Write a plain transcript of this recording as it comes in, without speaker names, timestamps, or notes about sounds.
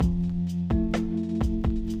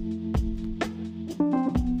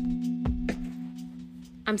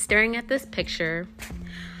I'm staring at this picture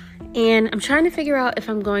and I'm trying to figure out if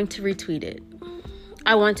I'm going to retweet it.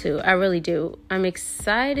 I want to. I really do. I'm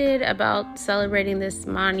excited about celebrating this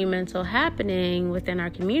monumental happening within our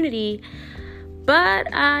community, but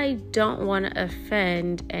I don't want to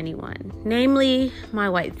offend anyone, namely my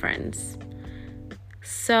white friends.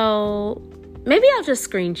 So maybe I'll just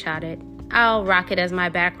screenshot it. I'll rock it as my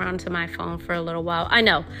background to my phone for a little while. I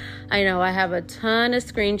know. I have a ton of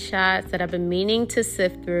screenshots that I've been meaning to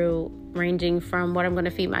sift through, ranging from what I'm going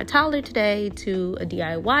to feed my toddler today to a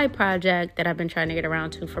DIY project that I've been trying to get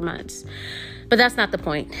around to for months. But that's not the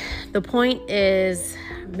point. The point is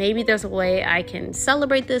maybe there's a way I can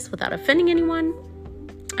celebrate this without offending anyone.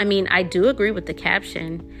 I mean, I do agree with the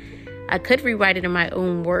caption. I could rewrite it in my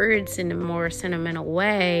own words in a more sentimental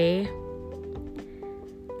way.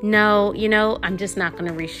 No, I'm just not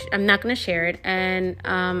going to I'm not going to share it, and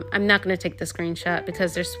I'm not going to take the screenshot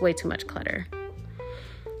because there's way too much clutter.